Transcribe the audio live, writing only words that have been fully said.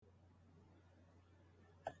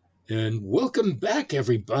And welcome back,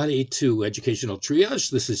 everybody, to Educational Triage.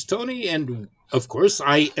 This is Tony, and of course,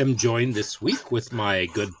 I am joined this week with my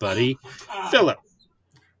good buddy, Philip.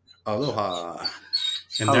 Aloha.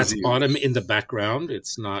 And How's that's you? Autumn in the background.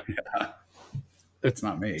 It's not. It's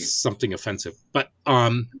not me. Something offensive, but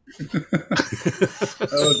Oh,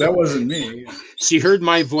 that wasn't me. she heard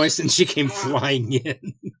my voice and she came flying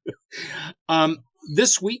in.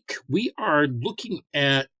 This week we are looking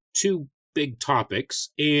at two big topics,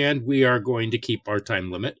 and we are going to keep our time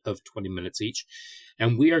limit of 20 minutes each.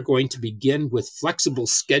 And we are going to begin with flexible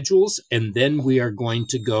schedules, and then we are going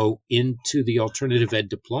to go into the alternative ed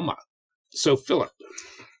diploma. So, Philip.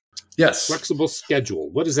 Yes. Flexible schedule.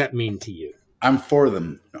 What does that mean to you? I'm for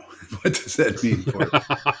them. No. What does that mean for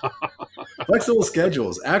flexible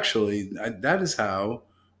schedules? Actually, that is how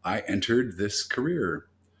I entered this career.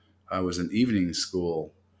 I was an evening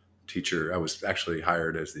school teacher. I was actually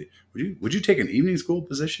hired as would you take an evening school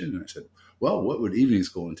position? And I said, well, what would evening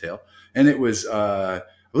school entail? And it was, I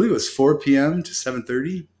believe it was 4 p.m. to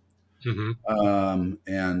 7:30. Mm-hmm.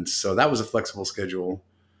 And so that was a flexible schedule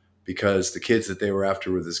because the kids that they were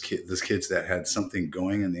after were those kids that had something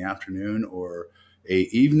going in the afternoon or a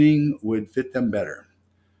evening would fit them better.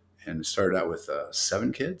 And it started out with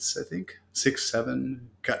 7 kids, I think, 6, 7,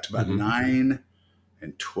 got to about 9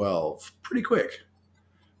 and 12 pretty quick.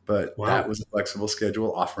 But that was a flexible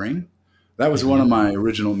schedule offering. That was one of my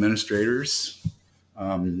original administrators.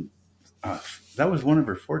 That was one of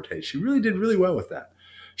her fortes. She really did really well with that.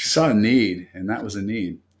 She saw a need, and that was a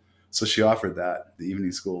need. So she offered that, the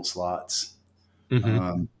evening school slots.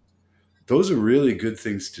 Those are really good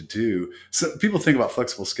things to do. So people think about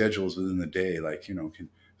flexible schedules within the day. Like, does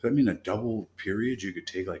that mean a double period you could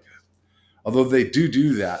take? Although they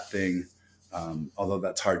do that thing, although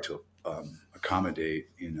that's hard to accommodate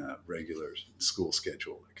in a regular school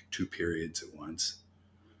schedule, like 2 periods at once,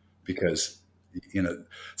 because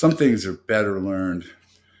some things are better learned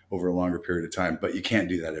over a longer period of time, but you can't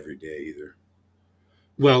do that every day either.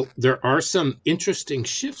 Well, there are some interesting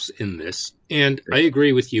shifts in this, and I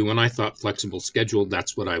agree with you. When I thought flexible schedule,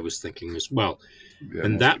 that's what I was thinking as well. Yeah,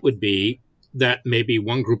 and that would be that maybe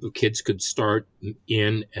one group of kids could start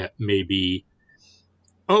in at maybe,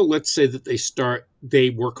 let's say that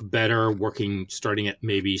they work better starting at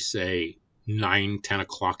maybe, say, 9, 10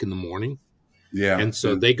 o'clock in the morning. Yeah. And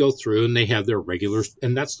so they go through and they have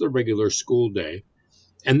and that's their regular school day.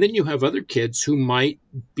 And then you have other kids who might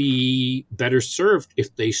be better served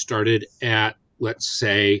if they started at, let's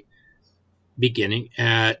say, beginning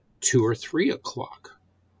at 2 or 3 o'clock.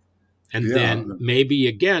 And then maybe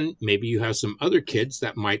you have some other kids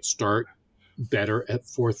that might start better at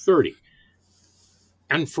 4:30.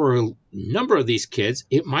 And for a number of these kids,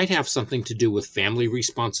 it might have something to do with family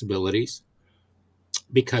responsibilities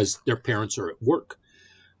because their parents are at work.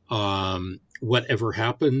 Whatever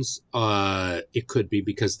happens, it could be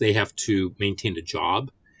because they have to maintain a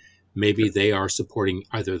job. Maybe they are supporting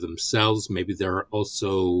either themselves. Maybe they're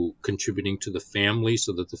also contributing to the family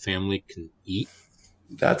so that the family can eat.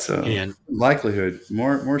 That's a likelihood,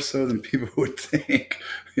 more so than people would think.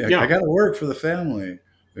 I got to work for the family.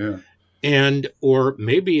 Yeah. Or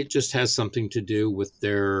maybe it just has something to do with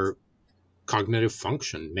their cognitive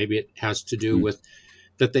function. Maybe it has to do with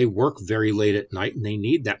that they work very late at night and they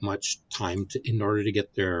need that much time in order to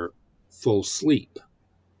get their full sleep.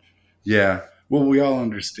 Yeah. Well, we all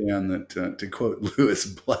understand that, to quote Lewis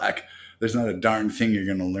Black, there's not a darn thing you're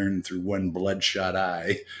going to learn through one bloodshot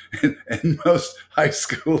eye. And most high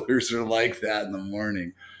schoolers are like that in the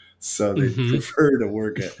morning. So they prefer to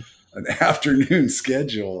work at an afternoon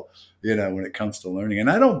schedule, when it comes to learning. And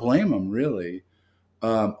I don't blame them, really.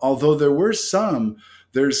 Although there's some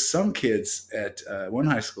kids at one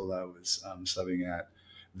high school I was subbing at,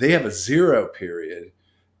 they have a 0 period,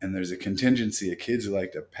 and there's a contingency of kids who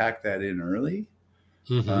like to pack that in early,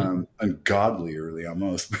 ungodly early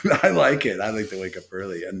almost. But I like it. I like to wake up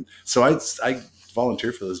early, and so I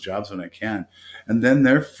volunteer for those jobs when I can, and then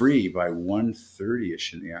they're free by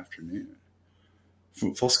 1:30ish in the afternoon.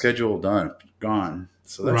 Full schedule gone.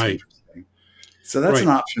 So that's interesting. So that's an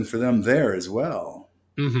option for them there as well.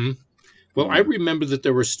 Mm-hmm. Well, I remember that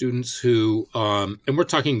there were students who, and we're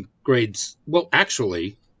talking grades. Well,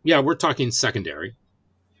 actually, we're talking secondary.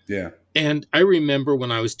 Yeah. And I remember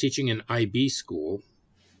when I was teaching in IB school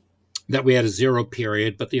that we had a 0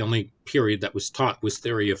 period, but the only period that was taught was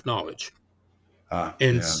theory of knowledge.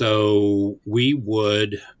 So we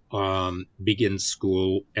would begin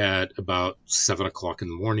school at about 7 o'clock in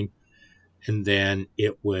the morning, and then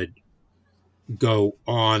it would go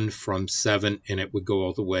on from 7 and it would go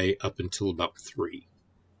all the way up until about 3.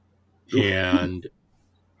 And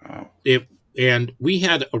and we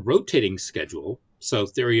had a rotating schedule. So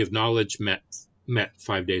theory of knowledge met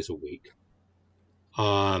 5 days a week.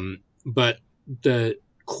 But the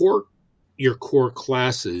core your core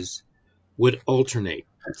classes would alternate.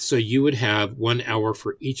 So you would have 1 hour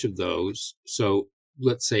for each of those. So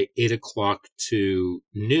let's say 8 o'clock to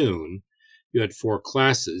noon, you had four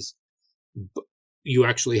classes. But you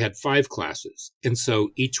actually had five classes, and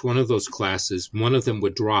so each one of those classes, one of them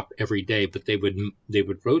would drop every day, but they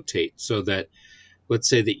would rotate so that, let's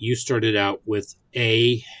say that you started out with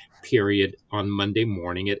a period on Monday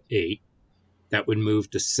morning at 8, that would move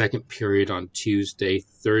to second period on Tuesday,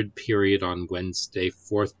 third period on Wednesday,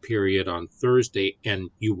 fourth period on Thursday, and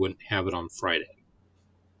you wouldn't have it on Friday.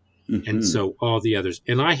 And Hmm. so all the others,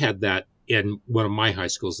 and I had that in one of my high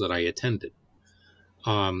schools that I attended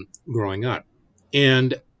growing up.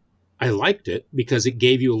 And I liked it because it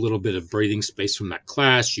gave you a little bit of breathing space from that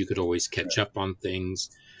class. You could always catch up on things.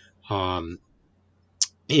 Um,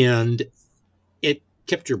 and it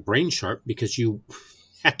kept your brain sharp because you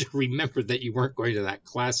had to remember that you weren't going to that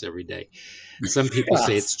class every day. Some people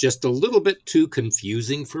say Yes. it's just a little bit too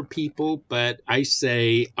confusing for people, but I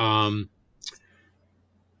say,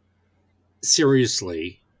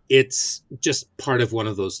 seriously, it's just part of one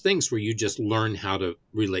of those things where you just learn how to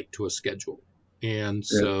relate to a schedule. And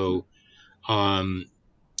Yeah. so, um,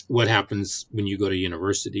 what happens when you go to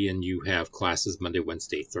university and you have classes Monday,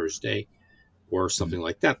 Wednesday, Thursday, or something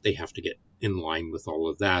like that? They have to get in line with all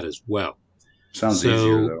of that as well. Sounds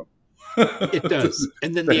easier So though. it does.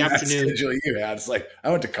 And then the Than that afternoon, schedule you had. It's like I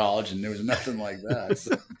went to college and there was nothing like that.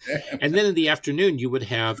 So, and then in the afternoon, you would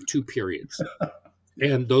have two periods,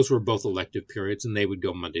 yeah. and those were both elective periods, and they would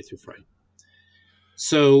go Monday through Friday.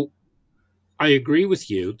 So I agree with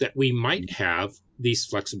you that we might have these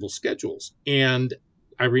flexible schedules. And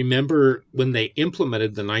I remember when they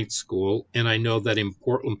implemented the night school, and I know that in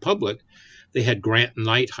Portland Public, they had Grant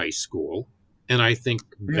Night High School. And I think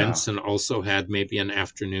Yeah. Benson also had maybe an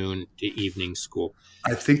afternoon to evening school.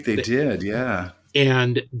 I think they did. Yeah.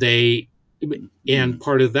 And they, and Mm-hmm.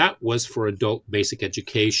 part of that was for adult basic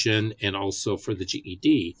education and also for the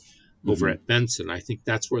GED over Mm-hmm. at Benson. I think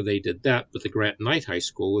that's where they did that. But the Grant Knight High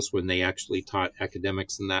School was when they actually taught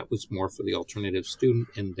academics, and that was more for the alternative student,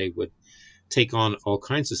 and they would take on all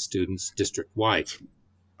kinds of students district wide. That's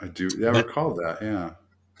I do. Yeah, I But recall that. Yeah.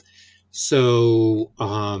 so,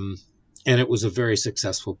 and it was a very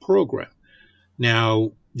successful program.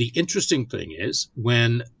 Now, the interesting thing is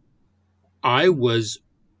when I was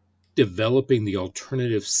developing the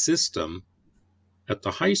alternative system at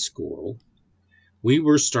the high school, we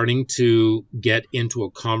were starting to get into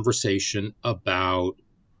a conversation about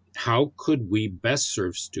how could we best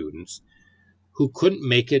serve students who couldn't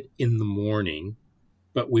make it in the morning,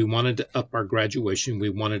 but we wanted to up our graduation. We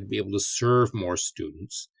wanted to be able to serve more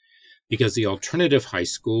students because the alternative high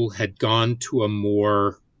school had gone to a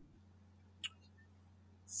more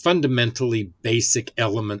fundamentally basic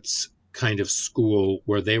elements kind of school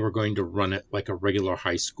where they were going to run it like a regular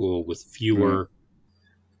high school with Right.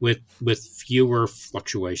 fewer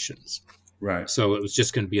fluctuations. Right. So it was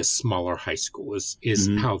just going to be a smaller high school is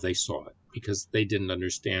Mm-hmm. how they saw it because they didn't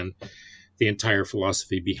understand the entire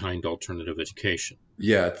philosophy behind alternative education.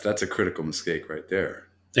 Yeah, that's a critical mistake right there.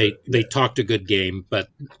 They Yeah, they talked a good game, but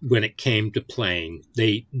when it came to playing,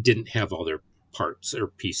 they didn't have all their parts or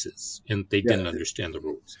pieces, and they yeah, didn't understand the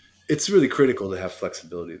rules. it's really critical to have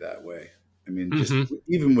flexibility that way. I mean, just Mm-hmm.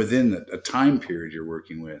 even within a time period you're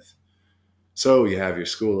working with. So you have your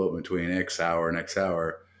school open between X hour and X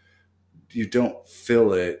hour. You don't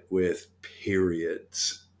fill it with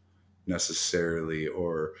periods necessarily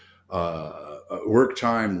or work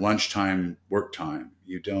time, lunchtime, work time.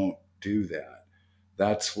 You don't do that.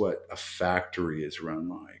 That's what a factory is run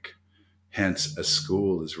like. Hence, a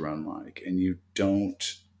school is run like, and you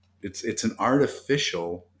don't. It's an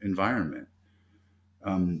artificial environment.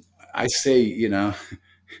 Um, I say, you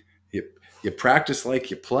you practice like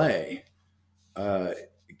you play. Uh,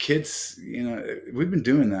 Kids, we've been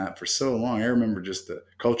doing that for so long. I remember just the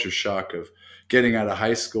culture shock of getting out of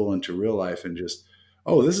high school into real life and just,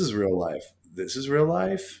 oh, this is real life. This is real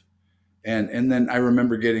life. And then I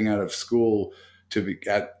remember getting out of school to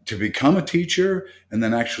become a teacher, and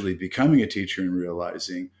then actually becoming a teacher and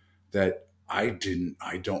realizing that I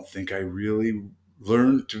don't think I really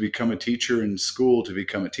learned to become a teacher in school to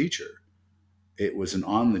become a teacher. It was an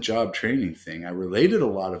on the job training thing. I related a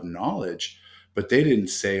lot of knowledge, but they didn't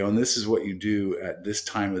say, oh, this is what you do at this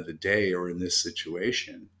time of the day or in this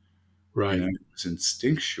situation. Right. It was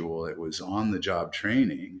instinctual. It was on the job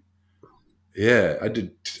training. Yeah, I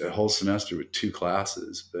did a whole semester with two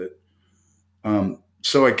classes, but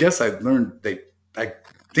so I guess I learned I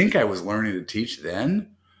think I was learning to teach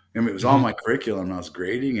then. I mean, it was on Hmm. my curriculum and I was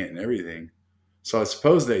grading it and everything. So I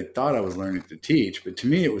suppose they thought I was learning to teach, but to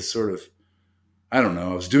me it was sort of, I don't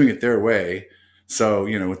know, I was doing it their way. So,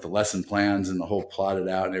 with the lesson plans and the whole plotted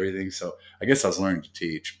out and everything. So I guess I was learning to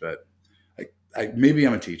teach, but maybe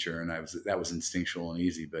I'm a teacher and that was instinctual and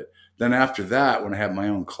easy. But then after that, when I had my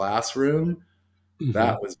own classroom, Hmm.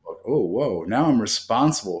 that was like, oh, whoa, now I'm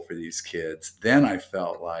responsible for these kids. Then I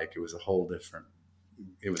felt like it was a whole different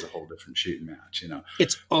shooting match.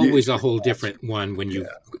 It's You- always a whole different one when Yeah.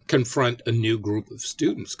 you confront a new group of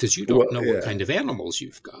students because you don't Well, know what yeah. kind of animals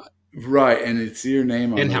you've got Right. And it's your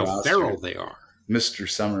name on and the how feral roster, they are. Mr.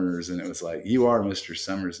 Summers. And it was like, you are Mr.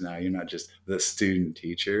 Summers now. You're not just the student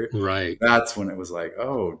teacher. Right, That's when it was like,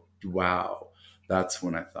 oh, wow. That's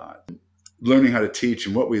when I thought learning how to teach.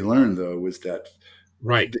 And what we learned, though, was that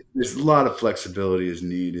right. there's a lot of flexibility is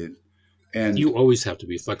needed. And You always have to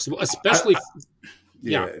be flexible, I, especially,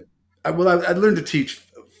 yeah, yeah. I learned to teach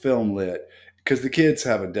film lit because the kids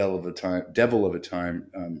have a devil of a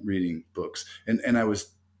time reading books, and I was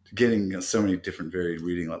getting so many different varied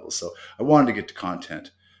reading levels. So I wanted to get to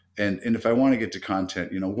content, and if I want to get to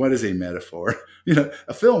content, what is a metaphor?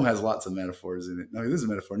 A film has lots of metaphors in it. No, this is a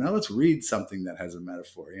metaphor. Now let's read something that has a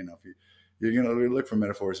metaphor. If you're going to look for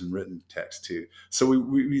metaphors in written text too. So we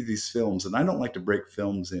read these films, and I don't like to break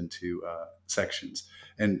films into sections.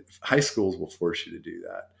 And high schools will force you to do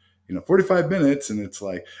that. 45 minutes, and it's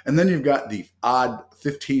like, and then you've got the odd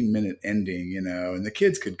 15-minute ending, and the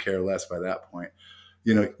kids could care less by that point.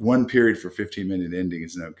 One period for 15-minute ending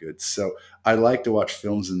is no good. So I like to watch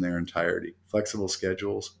films in their entirety. Flexible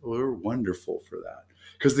schedules were wonderful for that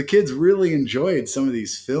because the kids really enjoyed some of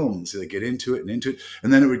these films. They get into it,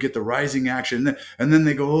 and then it would get the rising action, and then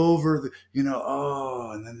they go over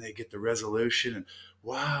and then they get the resolution, and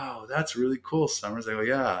wow, that's really cool, Summers. I go,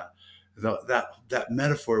 yeah, that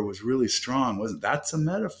metaphor was really strong, wasn't? That's a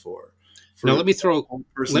metaphor now for a whole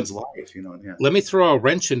let, person's life, yeah. let me throw a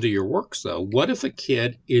wrench into your works though. What if a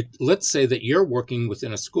kid, let's say that you're working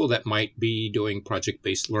within a school that might be doing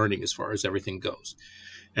project-based learning as far as everything goes,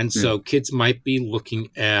 and Yeah. so kids might be looking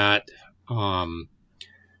at um,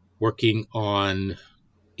 working on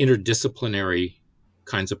interdisciplinary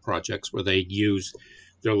kinds of projects where they use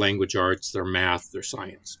their language arts, their math, their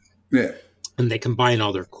science, Yeah. and they combine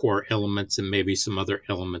all their core elements and maybe some other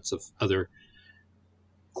elements of other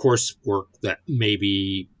coursework that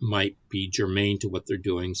maybe might be germane to what they're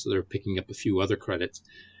doing. So they're picking up a few other credits.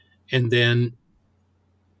 And then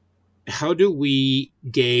how do we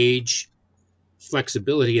gauge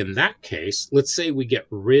flexibility in that case? Let's say we get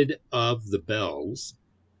rid of the bells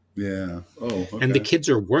Yeah. Oh, and the okay. kids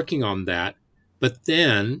are working on that. But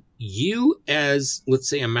then you, as let's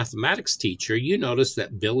say a mathematics teacher, you notice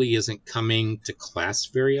that Billy isn't coming to class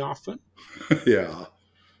very often. Yeah.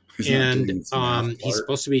 He's not And doing his math he's part.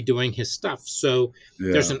 supposed to be doing his stuff. So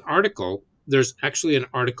Yeah. there's actually an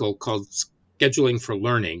article called Scheduling for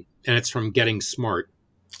Learning, and it's from Getting Smart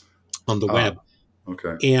on the Ah, web.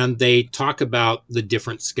 okay. And they talk about the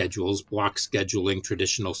different schedules: block scheduling,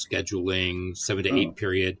 traditional scheduling, 7 to 8 Oh,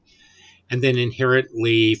 period, and then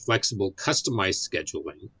inherently flexible customized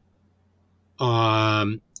scheduling.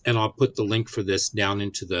 And I'll put the link for this down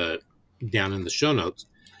in the show notes.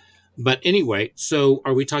 But anyway, so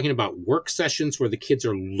are we talking about work sessions where the kids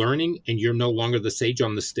are learning and you're no longer the sage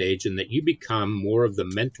on the stage and that you become more of the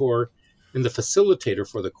mentor and the facilitator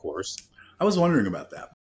for the course? I was wondering about that.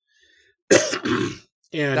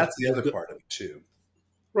 and That's the other part of it too.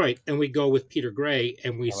 right, and we go with Peter Gray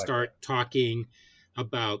and we I like that. start talking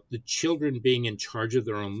about the children being in charge of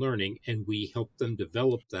their own learning and we help them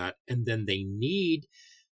develop that, and then they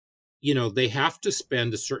have to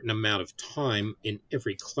spend a certain amount of time in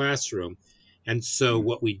every classroom. And so Yeah.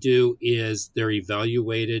 what we do is they're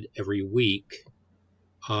evaluated every week.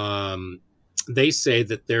 Um, they say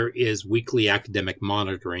that there is weekly academic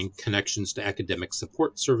monitoring, connections to academic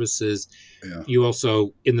support services. Yeah. You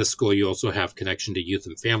also, in the school, you also have connection to youth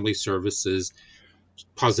and family services,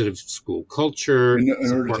 positive school culture, In order to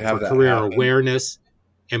support for have that career happen, awareness,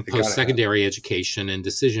 and it got post to happen. secondary education and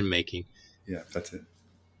decision making. Yeah, that's it.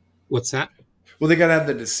 What's that? Well, they got to have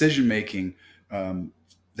the decision making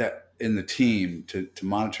that in the team to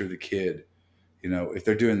monitor the kid. If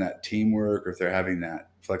they're doing that teamwork or if they're having that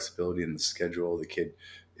flexibility in the schedule, the kid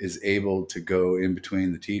is able to go in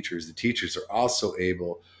between the teachers. The teachers are also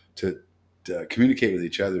able to communicate with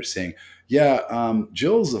each other saying, yeah,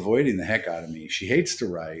 Jill's avoiding the heck out of me. She hates to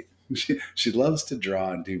write. She loves to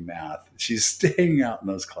draw and do math. She's staying out in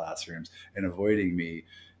those classrooms and avoiding me.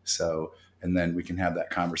 So, and then we can have that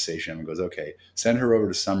conversation and goes, okay, send her over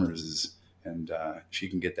to Summers's and she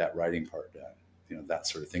can get that writing part done. that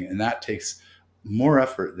sort of thing. And that takes more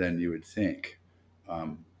effort than you would think.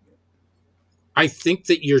 Um, I think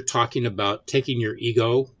that you're talking about taking your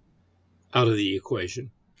ego out of the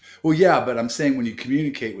equation. Well, yeah, but I'm saying when you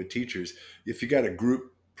communicate with teachers, if you got a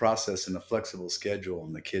group process and a flexible schedule,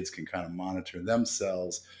 and the kids can kind of monitor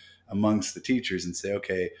themselves amongst the teachers and say,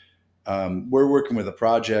 okay, we're working with a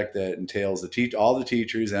project that entails all the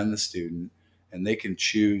teachers and the student, and they can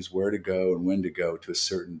choose where to go and when to go to a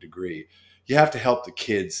certain degree. You have to help the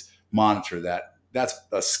kids monitor that. That's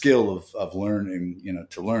a skill of learning,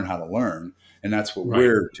 to learn how to learn. And that's what Right.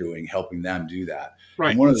 we're doing, helping them do that. And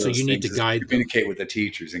Right. one And of so those you need to things is to guide them. communicate with the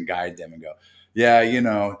teachers and guide them and go,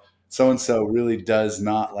 yeah, so-and-so really does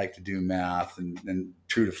not like to do math, and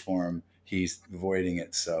true to form, he's avoiding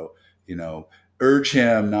it. So, urge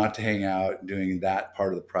him not to hang out doing that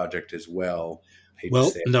part of the project as well. Hate to Well,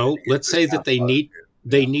 say it, but I no, think let's it's say not that they part of need it.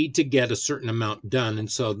 they Yeah, need to get a certain amount done. And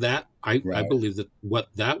so that I right. believe that what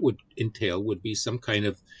that would entail would be some kind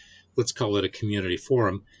of, let's call it a community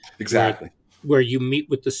forum, where Exactly. you meet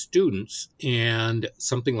with the students, and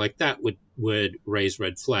something like that would raise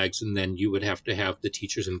red flags, and then you would have to have the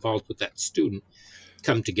teachers involved with that student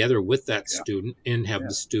come together with that Yeah. student and have Yeah.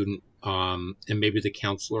 the student, and maybe the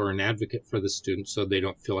counselor or an advocate for the student, so they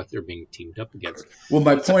don't feel like they're being teamed up against. Well,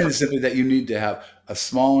 my It's a point is simply that you need to have a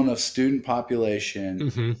small enough student population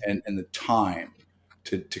Mhm. and the time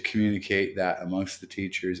to communicate that amongst the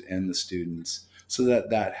teachers and the students so that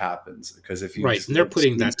that happens. Because if you Right, just and they're let the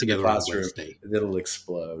putting students that in the together on classroom, Wednesday. it'll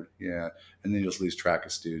explode. Yeah. And then you'll just lose track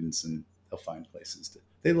of students, and they'll find places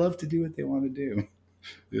they love to do what they want to do.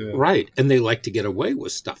 Yeah. Right, and they like to get away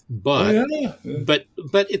with stuff, Oh, but yeah.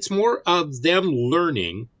 Yeah. it's more of them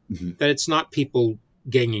learning Mhm. that it's not people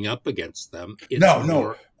ganging up against them. No,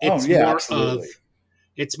 no. Oh, It's yeah, more absolutely.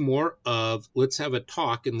 of let's have a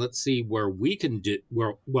talk and let's see where we can do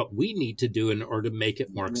where what we need to do in order to make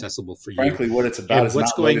it more accessible for you, Frankly, what it's about and is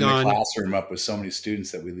what's not going loading the on, classroom up with so many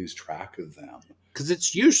students that we lose track of them. because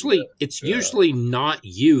it's Yeah. Yeah. usually not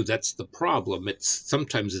you that's the problem.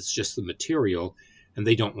 Sometimes it's just the material, and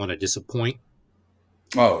they don't want to disappoint,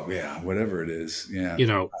 Oh, yeah, whatever it is. Yeah.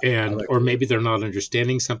 I and like or to maybe they're not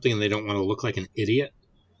understanding something and they don't want to look like an idiot,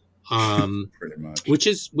 pretty much. which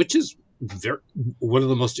is very, one of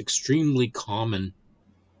the most extremely common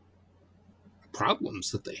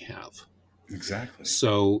problems that they have. Exactly.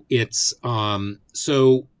 So it's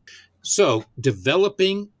so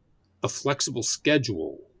developing a flexible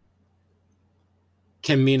schedule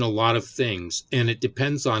can mean a lot of things, and it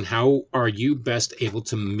depends on how are you best able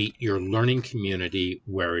to meet your learning community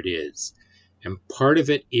where it is. And part of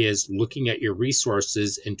it is looking at your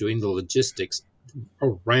resources and doing the logistics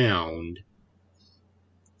around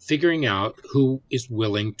figuring out who is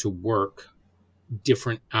willing to work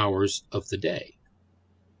different hours of the day.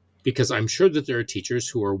 Because I'm sure that there are teachers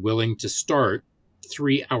who are willing to start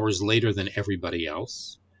 3 hours later than everybody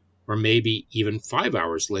else, or maybe even 5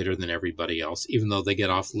 hours later than everybody else, even though they get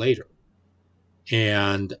off later.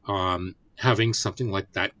 And having something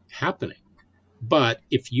like that happening. But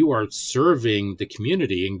if you are serving the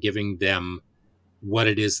community and giving them what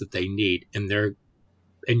it is that they need,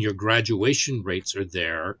 and your graduation rates are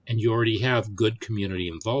there, and you already have good community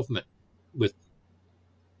involvement with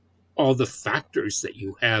all the factors that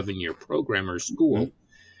you have in your program or Mhm. school,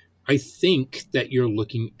 I think that you're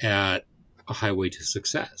looking at a highway to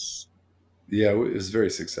success. Yeah, it was very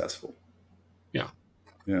successful. Yeah.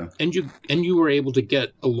 Yeah. And you were able to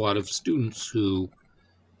get a lot of students who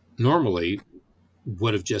normally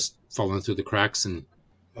would have just fallen through the cracks. And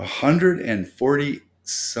 140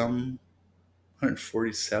 some,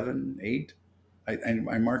 147, 8.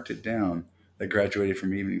 I marked it down. I graduated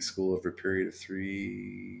from evening school over a period of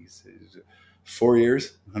 4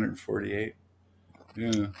 years, 148.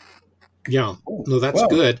 Yeah. yeah, Oh, no, that's well,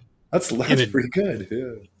 good. that's pretty good.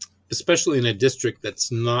 Yeah. Especially in a district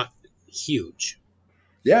that's not huge.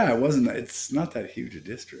 Yeah, it's not that huge a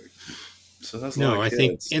district. So that's a lot No, of I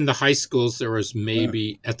think kids. in the high schools there was Yeah.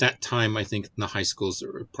 maybe at that time. I think in the high schools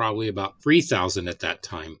there were probably about 3,000 at that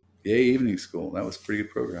time. Yay, evening school. That was a pretty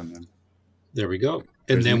good program then. There we go. And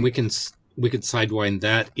There's then an we could sidewind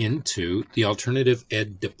that into the alternative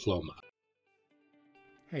ed diploma.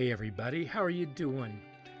 Hey everybody, how are you doing?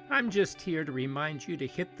 I'm just here to remind you to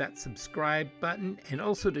hit that subscribe button and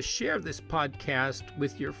also to share this podcast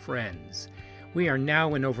with your friends. We are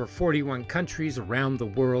now in over 41 countries around the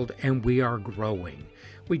world, and we are growing.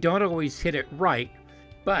 We don't always hit it right,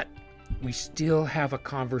 but we still have a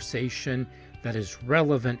conversation that is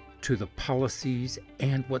relevant to the policies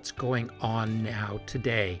and what's going on now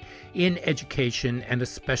today in education, and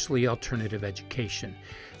especially alternative education.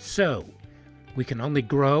 So We can only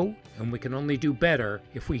grow and we can only do better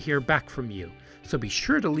if we hear back from you. So be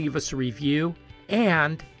sure to leave us a review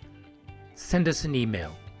and send us an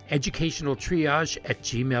email,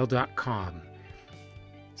 educationaltriage@gmail.com.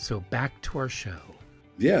 So back to our show.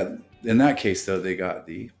 Yeah. In that case, though, they got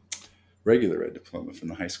the regular ed diploma from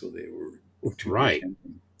the high school they were to be Right.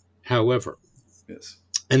 attending. However, Yes.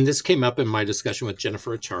 and this came up in my discussion with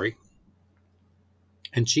Jennifer Achari,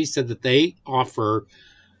 and she said that they offer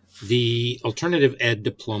the alternative ed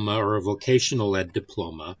diploma or a vocational ed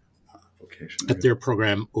diploma Vocation. at their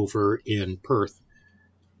program over in Perth,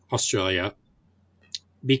 Australia,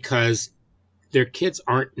 because their kids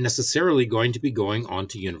aren't necessarily going to be going on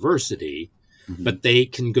to university, Mhm. but they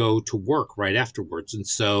can go to work right afterwards. And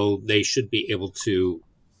so they should be able to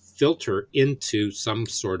filter into some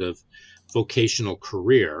sort of vocational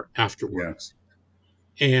career afterwards.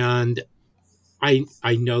 And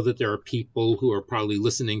I know that there are people who are probably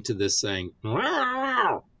listening to this saying,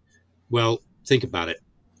 "Wow." Well, think about it.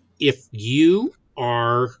 If you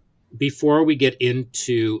are, before we get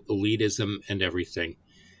into elitism and everything,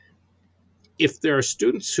 if there are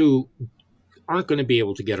students who aren't going to be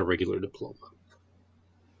able to get a regular diploma,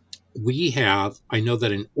 I know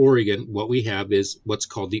that in Oregon, what we have is what's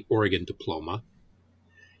called the Oregon Diploma.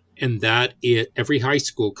 And every high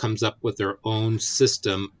school comes up with their own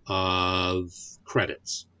system of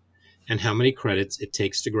credits and how many credits it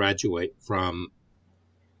takes to graduate from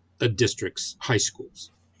a district's high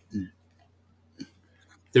schools.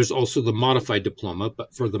 There's also the modified diploma,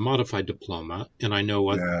 but for the modified diploma, and I know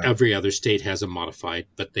every other state has a modified,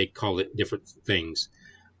 but they call it different things.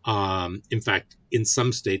 In fact, in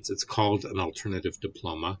some states, it's called an alternative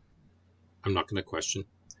diploma. I'm not going to question.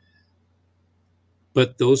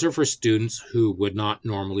 But those are for students who would not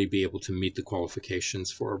normally be able to meet the qualifications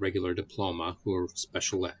for a regular diploma, who are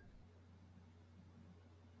special ed.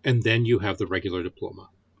 And then you have the regular diploma,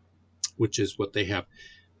 which is what they have.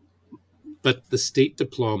 But the state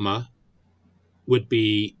diploma would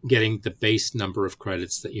be getting the base number of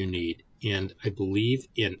credits that you need. And I believe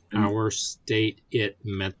in our state, it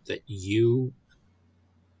meant that you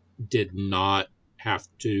did not have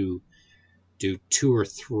to do 2 or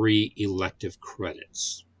 3 elective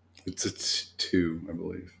credits. It's a 2, I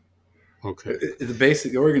believe. Okay.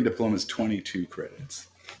 The Oregon diploma is 22 credits.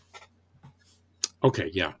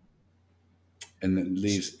 Okay, yeah. And then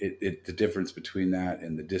leaves the difference between that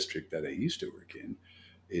and the district that I used to work in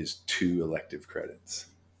is 2 elective credits.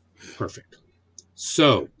 Perfect.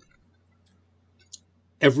 So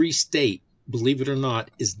every state, believe it or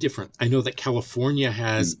not, is different. I know that California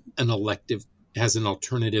has an alternative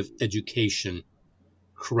education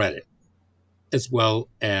credit, as well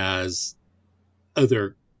as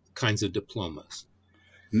other kinds of diplomas.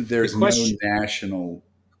 There's no national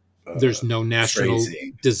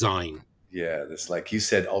phrasing. Design. Yeah, this, like you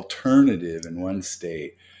said, alternative in one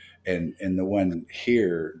state, and the one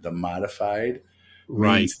here, the modified,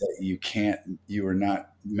 means that you are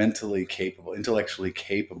not intellectually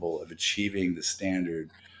capable of achieving the standard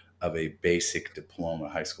of a basic diploma,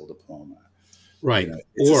 high school diploma. Right.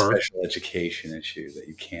 It's a special education issue that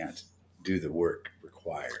you can't do the work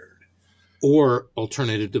required. Or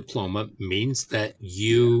alternative diploma means that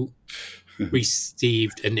you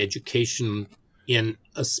received an education in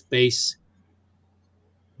a space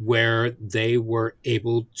where they were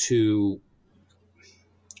able to,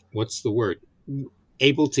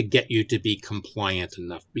 able to get you to be compliant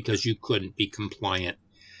enough, because you couldn't be compliant.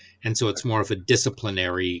 And so it's more of a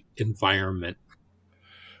disciplinary environment.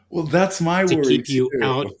 Well, that's my worry to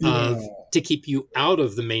keep you out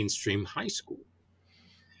of the mainstream high school.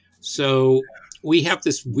 So we have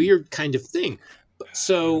this weird kind of thing.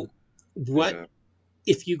 So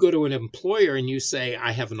if you go to an employer and you say,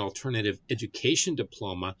 I have an alternative education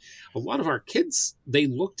diploma, a lot of our kids, they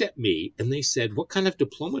looked at me and they said, what kind of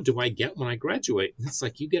diploma do I get when I graduate? And it's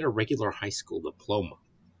like, you get a regular high school diploma.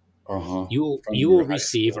 You will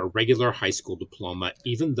receive a regular high school diploma,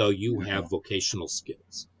 even though you have vocational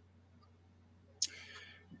skills.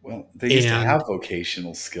 Well, they used to have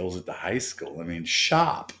vocational skills at the high school. I mean,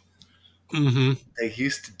 shop. Mm-hmm. They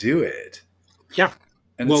used to do it. Yeah.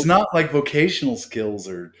 And it's not like vocational skills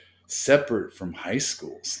are separate from high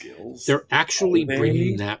school skills. They're actually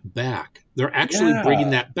bringing that back. But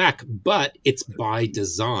it's by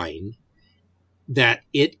design that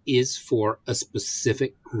it is for a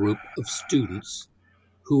specific group of students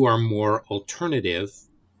who are more alternative.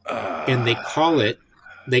 And they call it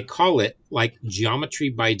like geometry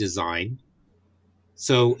by design.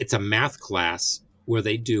 So it's a math class where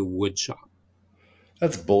they do wood shop.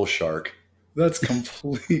 That's bullshark. That's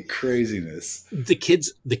complete craziness. The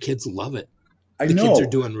kids love it. I the kids are know,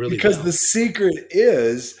 doing really because the well. secret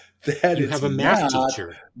is that You it's have a math math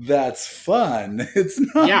teacher. that's fun. It's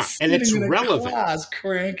not Yeah, and sitting it's in a relevant. class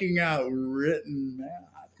cranking out written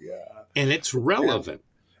math. Yeah. And it's Yeah. relevant.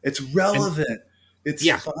 It's And relevant. It's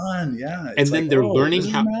yeah, fun. Yeah. It's and like, then they're oh, learning this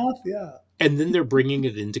is how, math. Yeah. and then they're bringing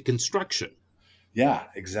it into construction. Yeah,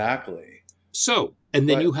 exactly. So, and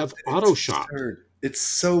then you But have it's auto shop. absurd. It's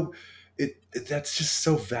so that's just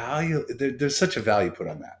so value. There's such a value put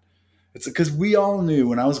on that. It's because we all knew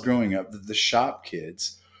when I was growing up that the shop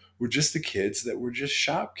kids were just the kids that were just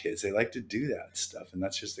shop kids. They like to do that stuff, and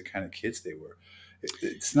that's just the kind of kids they were.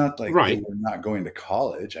 It's not like they Right. were not going to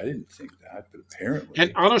college. I didn't think that, but And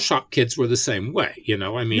apparently, auto shop kids were the same way.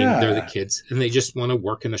 I mean, they're the yeah, kids and they just want to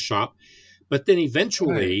work in a shop. But then right,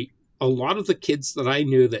 eventually, a lot of the kids that I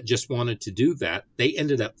knew that just wanted to do that, they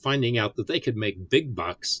ended up finding out that they could make big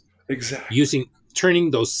bucks exactly. using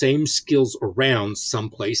turning those same skills around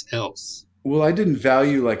someplace else. Well, I didn't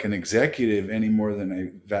value like an executive any more than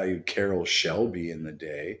I valued Carol Shelby in the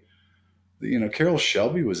day. Carol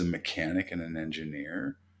Shelby was a mechanic and an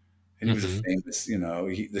engineer, and he was a Hmm. famous,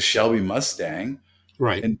 the Shelby Mustang.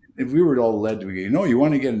 Right. And if we were all led to be, you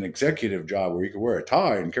want to get an executive job where you could wear a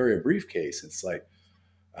tie and carry a briefcase. It's like,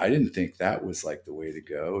 I didn't think that was like the way to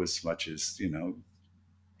go as much as,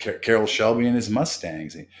 Carol Shelby and his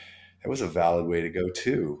Mustangs. That was a valid way to go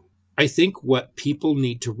too. I think what people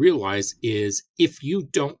need to realize is if you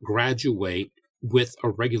don't graduate with a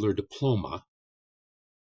regular diploma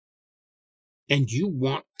and you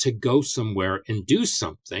want to go somewhere and do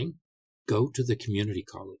something, go to the community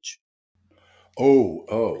college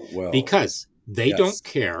Oh, well, because they yes. don't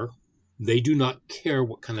care. They do not care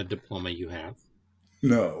what kind of diploma you have.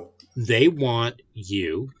 No. They want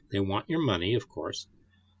you, they want your money, of course.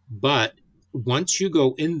 But once you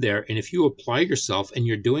go in there and if you apply yourself and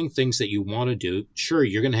you're doing things that you want to do, sure,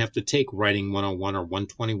 you're going to have to take writing 101 or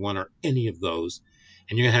 121 or any of those.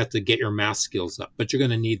 And you're going to have to get your math skills up. But you're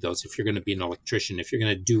going to need those if you're going to be an electrician, if you're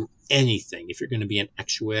going to do anything, if you're going to be an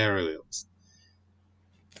actuarialist.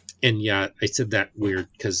 And yeah, I said that weird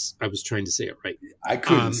because I was trying to say it right. I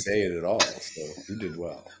couldn't Um, say it at all. So you did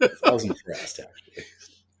well. I was impressed, actually.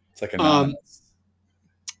 It's like um, anonymous.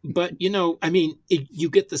 but I mean,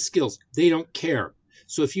 you get the skills. They don't care.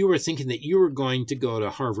 So if you were thinking that you were going to go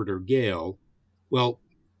to Harvard or Yale, well,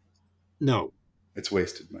 no. It's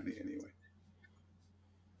wasted money anyway.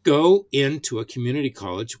 Go into a community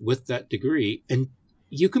college with that degree, and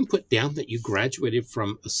you can put down that you graduated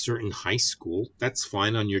from a certain high school. That's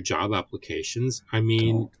fine on your job applications. I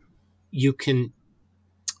mean, Don't. you can,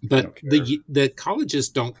 They but don't care. the colleges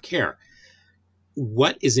don't care.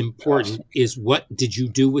 What is Cops important don't care. is what did you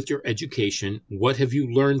do with your education? What have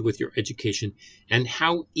you learned with your education? And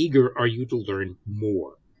how eager are you to learn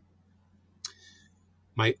more?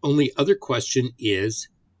 My only other question is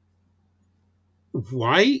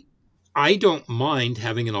why I don't mind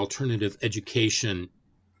having an alternative education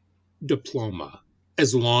diploma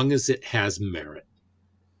as long as it has merit.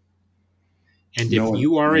 And No if one,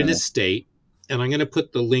 you are in a yeah. state, and I'm going to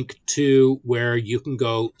put the link to where you can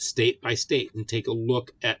go state by state and take a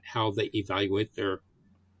look at how they evaluate their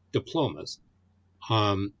diplomas.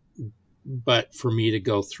 Um, but for me to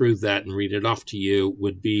go through that and read it off to you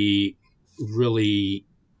would be really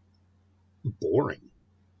boring.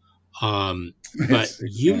 But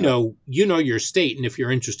Yeah. you know your state, and if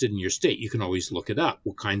you're interested in your state, you can always look it up.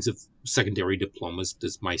 What kinds of secondary diplomas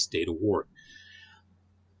does my state award?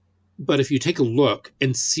 But if you take a look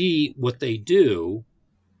and see what they do,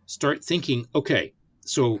 start thinking, okay,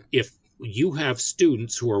 so if you have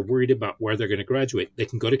students who are worried about where they're going to graduate, they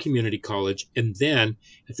can go to community college. And then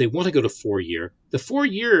if they want to go to 4 year, the 4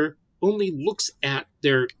 year only looks at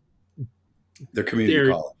Their community their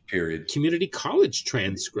college, period. community college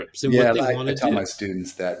transcripts and what Yeah, they want I to tell my do.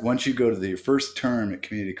 students that once you go to the first term at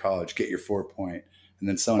community college, get your 4 point, and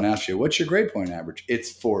then someone asks you, "What's your grade point average?"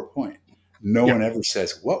 It's 4 point. No Yeah, one ever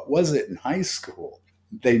says, "What was it in high school?"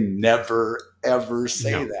 They never ever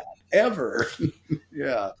say no. that ever.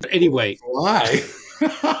 Yeah. But anyway, Why?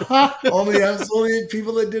 Only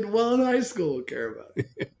people that did well in high school care about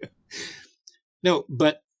it. no,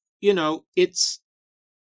 but it's,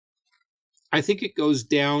 I think it goes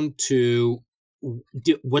down to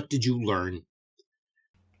what did you learn?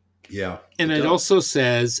 Yeah, And it it does. also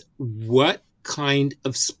says, what kind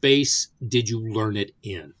of space did you learn it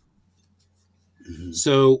in? Mhm.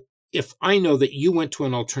 So if I know that you went to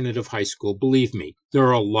an alternative high school, believe me, there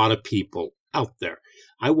are a lot of people out there.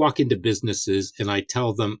 I walk into businesses and I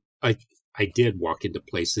tell them, I did walk into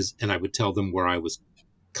places and I would tell them where I was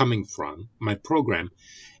coming from, my program,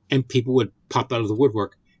 and people would pop out of the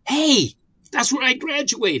woodwork. Hey, that's where I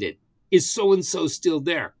graduated. Is so and so still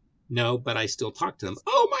there? No, but I still talk to them.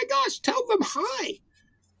 Oh my gosh, tell them hi.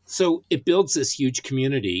 So it builds this huge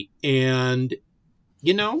community. And,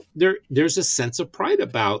 there's a sense of pride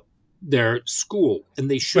about their school, and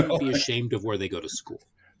they shouldn't Well, be ashamed of where they go to school.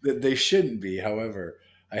 they shouldn't be. However,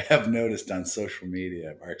 I have noticed on social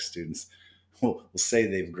media, our students will say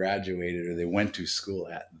they've graduated or they went to school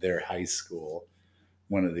at their high school,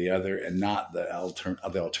 one or the other, and not the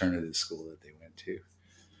alternative school that they went to.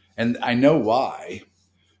 And I know why.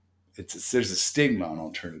 There's a stigma on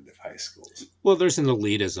alternative high schools. Well, there's an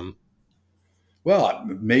elitism. Well,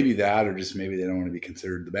 maybe that, or just maybe they don't want to be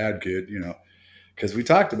considered the bad kid, because we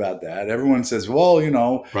talked about that. Everyone says, well,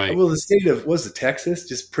 Right. well, the state of, was it Texas,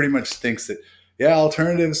 just pretty much thinks that, yeah,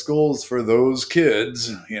 alternative schools for those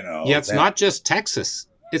kids, Yeah, it's that not just Texas.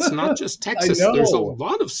 It's not just I Texas. know, There's a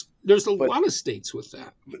but lot of states with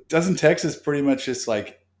that. doesn't Texas pretty much just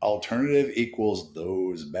like alternative equals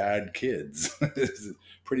those bad kids?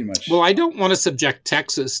 Pretty Well, much I don't want to subject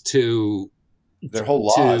Texas their whole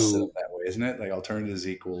law is set up to that way, isn't it? Like alternatives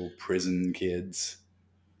equal prison kids,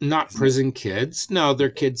 not isn't it? prison kids. No, they're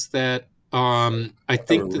kids that I I were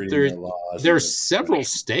think that reading their laws and there's the several punishment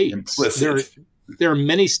states. implicit. There are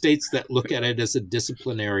many states that look at it as a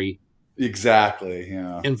disciplinary Exactly.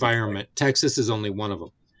 Yeah. environment. Texas is only one of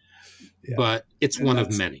them, Yeah. but it's And one of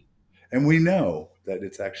that's many. and we know that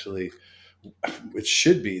it's actually it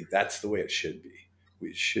should be that's the way it should be.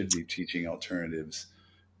 We should be teaching alternatives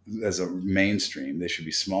as a mainstream. They should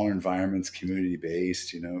be smaller environments, community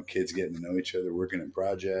based, kids getting to know each other, working in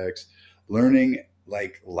projects, learning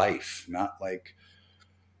like life, not like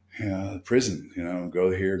prison,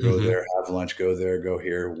 go here, go Hmm. there, have lunch, go there, go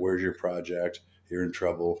here. Where's your project? You're in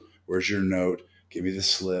trouble. Where's your note? Give me the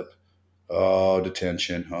slip. Oh,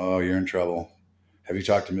 detention. Oh, you're in trouble. Have you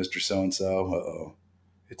talked to Mr. So and so? Uh oh.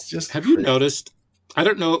 It's just Have you crazy. noticed? I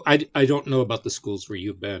don't know. I don't know about the schools where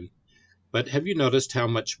you've been, but have you noticed how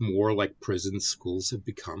much more like prison schools have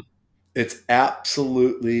become? It's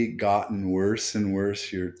absolutely gotten worse and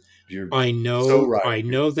worse. You're I so know. right. I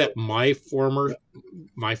You're know so that yep. my former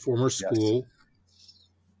Yes. school,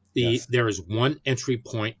 Yes. there is one entry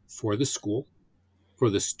point for the school for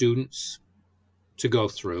the students to go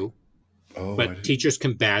through, Oh, I but didn't. teachers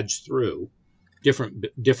can badge through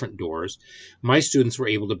different doors. My students were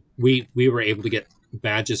able to we were able to get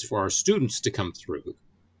badges for our students to come through,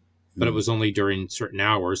 but it Hmm. was only during certain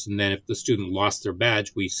hours. And then if the student lost their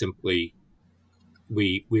badge, we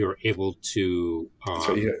were able to That's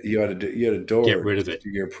right. You had a get door rid of to it.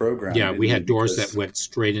 your program, Yeah, we didn't you? had doors that went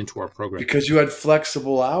straight into our program. Because you had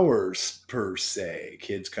flexible hours per se.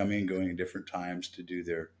 Kids coming, going at different times to do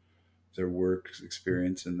their work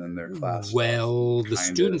experience and then their class stuff. Well, the Kind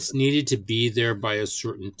of. students needed to be there by a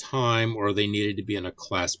certain time, or they needed to be in a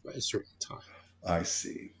class by a certain time. I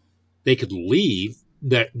see. They could leave,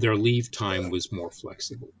 that their leave time was more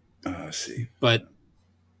flexible. I see. But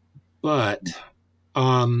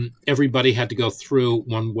everybody had to go through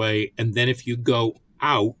one way, and then if you go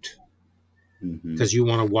out Mm-hmm. because you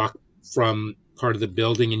want to walk from part of the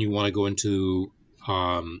building and you want to go into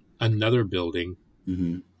another building,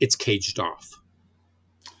 Mm-hmm. it's caged off.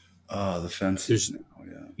 Oh, the fences There's now.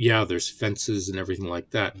 Yeah. Yeah, there's fences and everything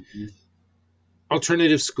like that. Mm-hmm.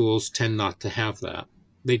 Alternative schools tend not to have that.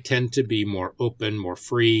 They tend to be more open, more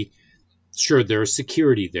free. Sure, there's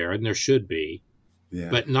security there, and there should be, Yeah.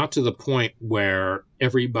 but not to the point where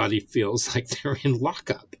everybody feels like they're in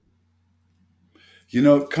lockup.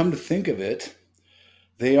 Come to think of it,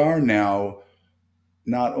 they are now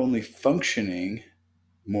not only functioning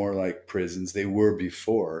more like prisons, they were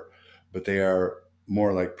before, but they are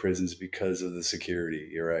more like prisons because of the security.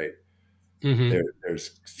 You're right. Hmm.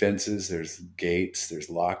 There's fences, there's gates, there's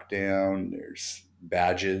lockdown, there's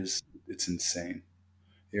badges. It's insane.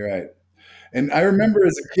 You're right. And I remember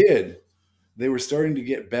as a kid, they were starting to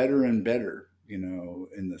get better and better, in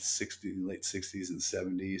the late 60s and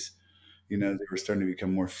 70s. They were starting to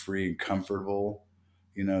become more free and comfortable.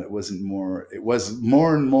 It was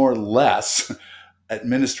more and more less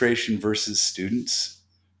administration versus students,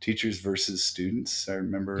 teachers versus students. I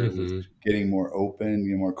remember it was Hmm. getting more open,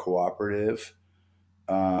 more cooperative.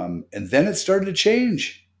 And then it started to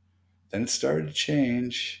change. And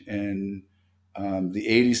the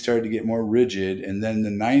 80s started to get more rigid. And then the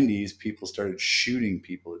 90s, people started shooting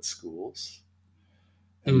people at schools.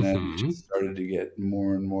 And then it Hmm. just started to get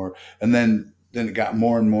more and more. And then it got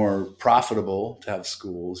more and more profitable to have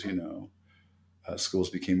schools. Schools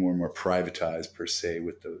became more and more privatized per se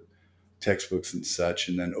with the textbooks and such,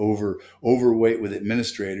 and then overweight with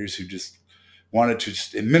administrators who just wanted to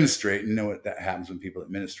just administrate. And you know what that happens when people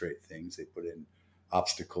administrate things? They put in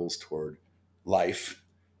obstacles toward life,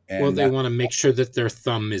 Well, And they that, want to make sure that their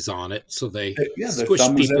thumb is on it, so they yeah, their squish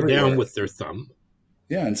thumb was people down everywhere. with their thumb.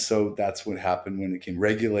 Yeah, and so that's what happened when it came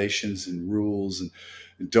regulations and rules and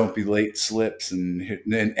don't be late slips and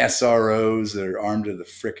SROs that are armed to the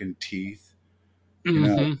frickin' teeth. You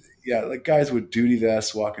know, Hmm. yeah, like guys with duty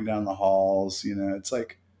vests walking down the halls. You know, it's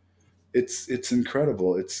like it's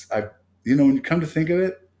incredible. When you come to think of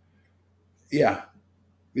it, yeah,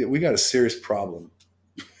 we got a serious problem.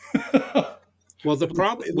 Well, the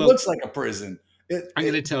problem. It Well, looks like a prison. I'm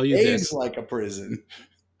going to It tell you behaves this. like a prison.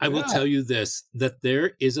 I will Yeah, tell you this: that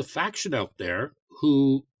there is a faction out there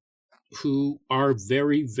who are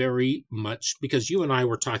very, very much, because you and I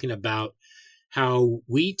were talking about how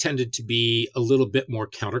we tended to be a little bit more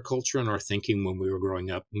counterculture in our thinking when we were growing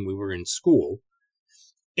up, when we were in school.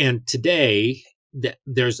 And today,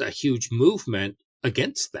 there's a huge movement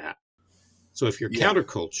against that. So if you're yeah,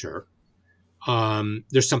 counterculture,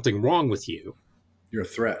 there's something wrong with you. you're a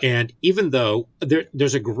threat. And even though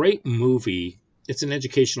there's a great movie, it's an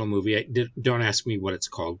educational movie. Don't ask me what it's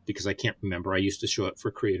called because I can't remember. I used to show it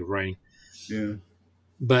for creative writing, Yeah.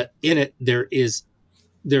 but in it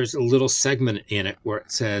there's a little segment in it where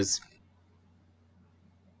it says,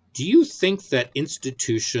 "Do you think that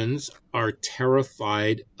institutions are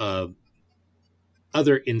terrified of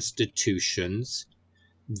other institutions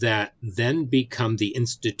that then become the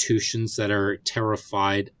institutions that are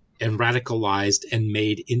terrified and radicalized and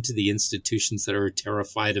made into the institutions that are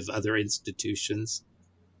terrified of other institutions?"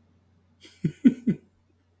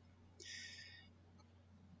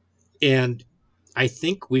 And I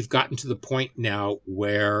think we've gotten to the point now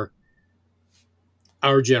where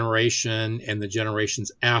our generation and the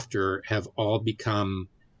generations after have all become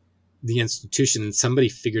the institution, and somebody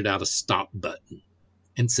figured out a stop button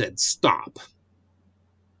and said, "Stop.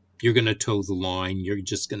 You're going to toe the line. You're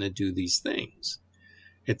just going to do these things."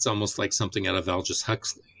 It's almost like something out of Aldous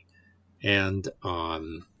Huxley and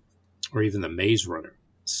or even the Maze Runner.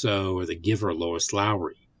 So, or the Giver, Lois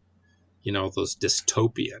Lowry, those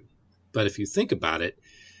dystopian. But if you think about it,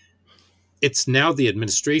 it's now the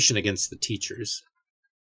administration against the teachers,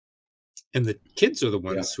 and the kids are the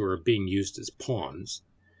Yeah. ones who are being used as pawns.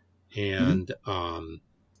 Mhm. And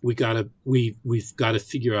we've got to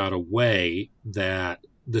figure out a way that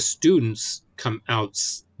the students come out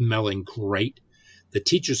smelling great, the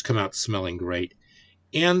teachers come out smelling great,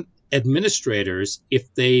 and administrators,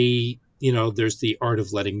 if they, there's the art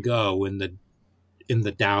of letting go in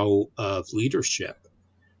the Tao of leadership,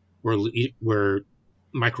 where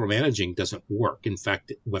micromanaging doesn't work. In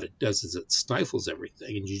fact, what it does is it stifles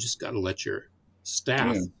everything, and you just got to let your Yeah.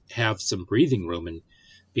 staff have some breathing room and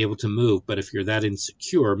be able to move. But if you're that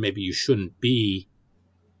insecure, maybe you shouldn't be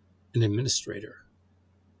an administrator,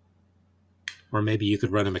 or maybe you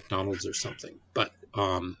could run a McDonald's or something. But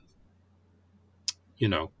you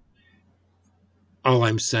know, all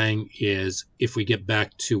I'm saying is, if we get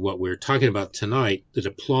back to what we're talking about tonight, the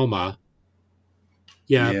diploma,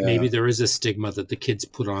 yeah, maybe Yeah. there is a stigma that the kids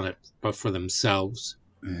put on it, but for themselves,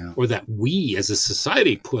 Yeah. or that we as a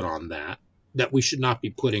society put on that we should not be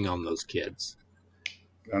putting on those kids.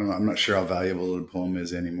 I don't know. I'm not sure how valuable the poem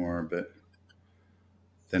is anymore, but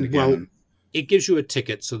then Well, again, it gives you a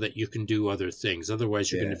ticket so that you can do other things.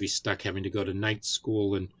 Otherwise, you're going to yeah. be stuck having to go to night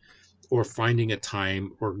school and or finding a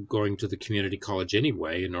time or going to the community college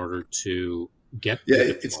anyway in order to get Yeah, the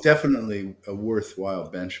it's diploma. definitely a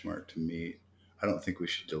worthwhile benchmark to meet. I don't think we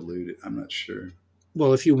should dilute it. I'm not sure.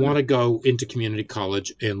 Well, if you want to go into community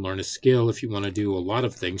college and learn a skill, if you want to do a lot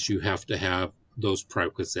of things, you have to have those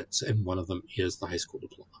prerequisites, and one of them is the high school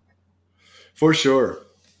diploma. For sure.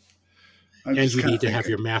 I'm And just you kind need of to have thinking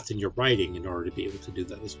your math and your writing in order to be able to do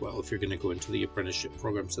that as well, if you're going to go into the apprenticeship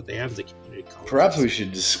programs that they have in the community perhaps colleges. we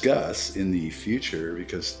should discuss in the future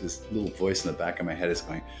because this little voice in the back of my head is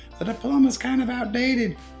going, the diploma's kind of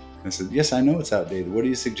outdated. I said, yes, I know it's outdated. What do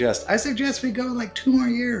you suggest? I suggest we go like 2 more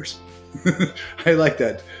years. I like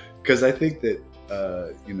that because I think that,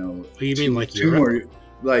 Oh, you mean like two Europe? more,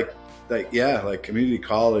 like, yeah, like community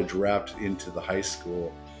college wrapped into the high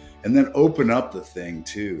school and then open up the thing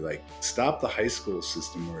too. Like stop the high school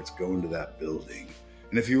system where it's going to that building.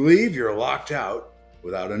 And if you leave, you're locked out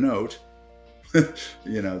without a note.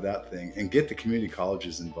 That thing, and get the community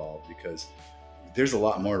colleges involved because there's a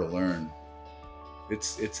lot more to learn.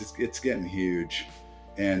 It's getting huge,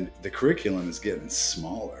 and the curriculum is getting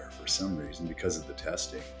smaller for some reason because of the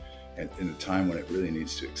testing, and in a time when it really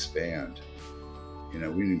needs to expand.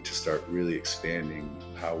 We need to start really expanding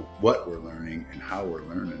what we're learning and how we're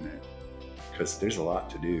learning it, because there's a lot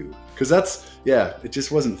to do. Because it just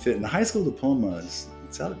wasn't fitting. The high school diploma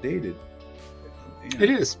it's outdated. It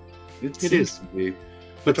is. It It seems is. to be. We're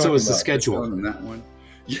But so talking is the about schedule. on that one.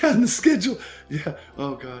 Yeah, and the schedule. Yeah.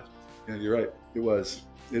 Oh God. Yeah, you're right. It was.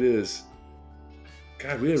 It is.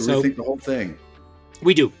 God, we had to So rethink the whole thing.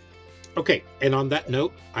 we do. Okay. And on that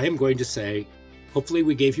note, I am going to say, hopefully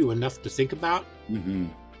we gave you enough to think about. Mm-hmm.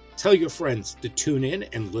 Tell your friends to tune in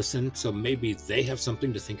and listen so maybe they have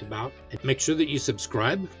something to think about. And make sure that you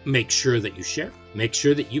subscribe. Make sure that you share. Make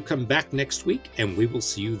sure that you come back next week, and we will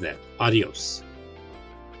see you then. Adios.